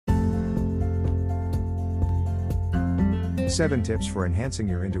7 Tips for enhancing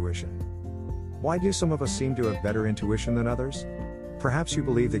your intuition. Why do some of us seem to have better intuition than others? Perhaps you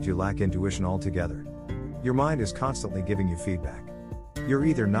believe that you lack intuition altogether. Your mind is constantly giving you feedback. You're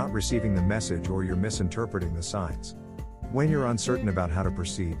either not receiving the message or you're misinterpreting the signs. When you're uncertain about how to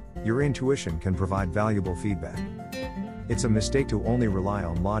proceed, your intuition can provide valuable feedback. It's a mistake to only rely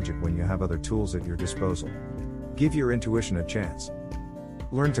on logic when you have other tools at your disposal. Give your intuition a chance.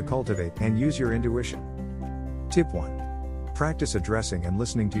 Learn to cultivate and use your intuition. Tip 1. Practice addressing and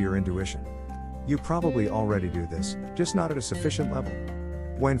listening to your intuition. You probably already do this, just not at a sufficient level.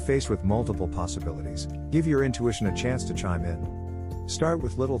 When faced with multiple possibilities, give your intuition a chance to chime in. Start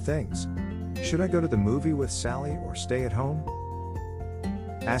with little things. Should I go to the movie with Sally or stay at home?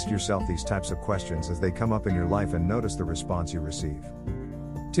 Ask yourself these types of questions as they come up in your life and notice the response you receive.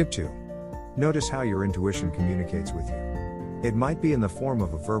 Tip 2. Notice how your intuition communicates with you. It might be in the form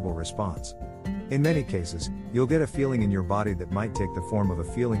of a verbal response. In many cases, you'll get a feeling in your body that might take the form of a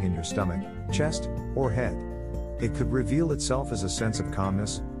feeling in your stomach, chest, or head. It could reveal itself as a sense of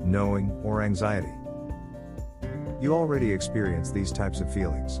calmness, knowing, or anxiety. You already experience these types of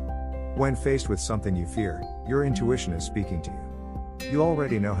feelings. When faced with something you fear, your intuition is speaking to you. You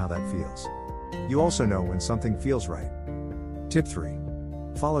already know how that feels. You also know when something feels right. Tip 3.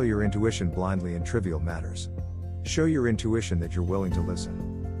 Follow your intuition blindly in trivial matters. Show your intuition that you're willing to listen.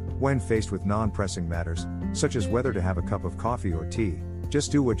 When faced with non-pressing matters, such as whether to have a cup of coffee or tea,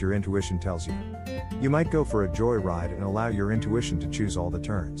 just do what your intuition tells you. You might go for a joyride and allow your intuition to choose all the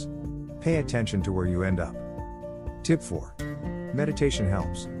turns. Pay attention to where you end up. Tip 4. Meditation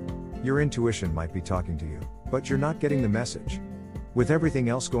helps. Your intuition might be talking to you, but you're not getting the message. With everything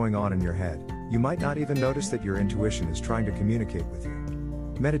else going on in your head, you might not even notice that your intuition is trying to communicate with you.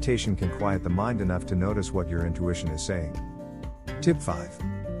 Meditation can quiet the mind enough to notice what your intuition is saying. Tip 5.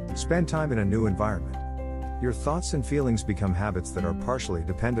 Spend time in a new environment. Your thoughts and feelings become habits that are partially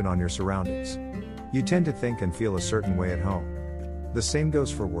dependent on your surroundings. You tend to think and feel a certain way at home. The same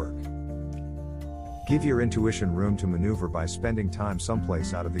goes for work. Give your intuition room to maneuver by spending time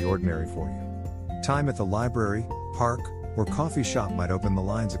someplace out of the ordinary for you. Time at the library, park, or coffee shop might open the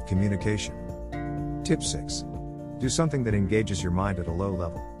lines of communication. Tip 6. Do something that engages your mind at a low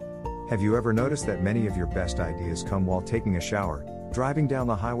level. Have you ever noticed that many of your best ideas come while taking a shower, driving down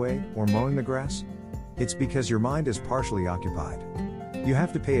the highway, or mowing the grass? It's because your mind is partially occupied. You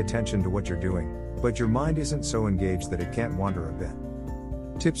have to pay attention to what you're doing, but your mind isn't so engaged that it can't wander a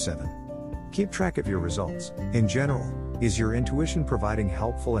bit. Tip 7. Keep track of your results. In general, is your intuition providing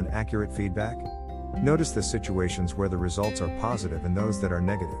helpful and accurate feedback? Notice the situations where the results are positive and those that are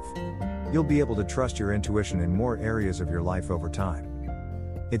negative. You'll be able to trust your intuition in more areas of your life over time.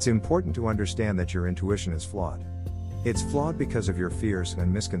 It's important to understand that your intuition is flawed. It's flawed because of your fears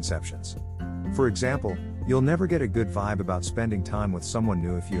and misconceptions. For example, you'll never get a good vibe about spending time with someone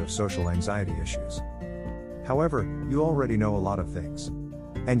new if you have social anxiety issues. However, you already know a lot of things.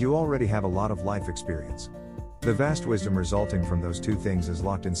 And you already have a lot of life experience. The vast wisdom resulting from those two things is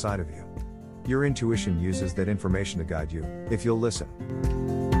locked inside of you. Your intuition uses that information to guide you, if you'll listen.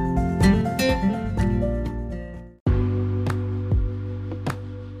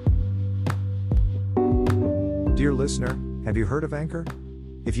 Dear listener, have you heard of Anchor?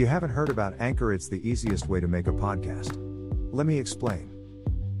 If you haven't heard about Anchor, it's the easiest way to make a podcast. Let me explain.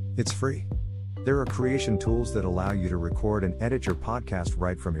 It's free. There are creation tools that allow you to record and edit your podcast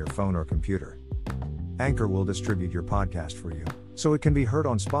right from your phone or computer. Anchor will distribute your podcast for you, so it can be heard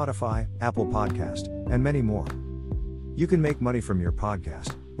on Spotify, Apple Podcast, and many more. You can make money from your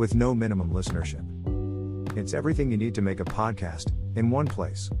podcast, with no minimum listenership. It's everything you need to make a podcast, in one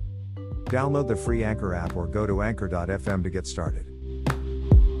place. Download the free Anchor app or go to anchor.fm to get started.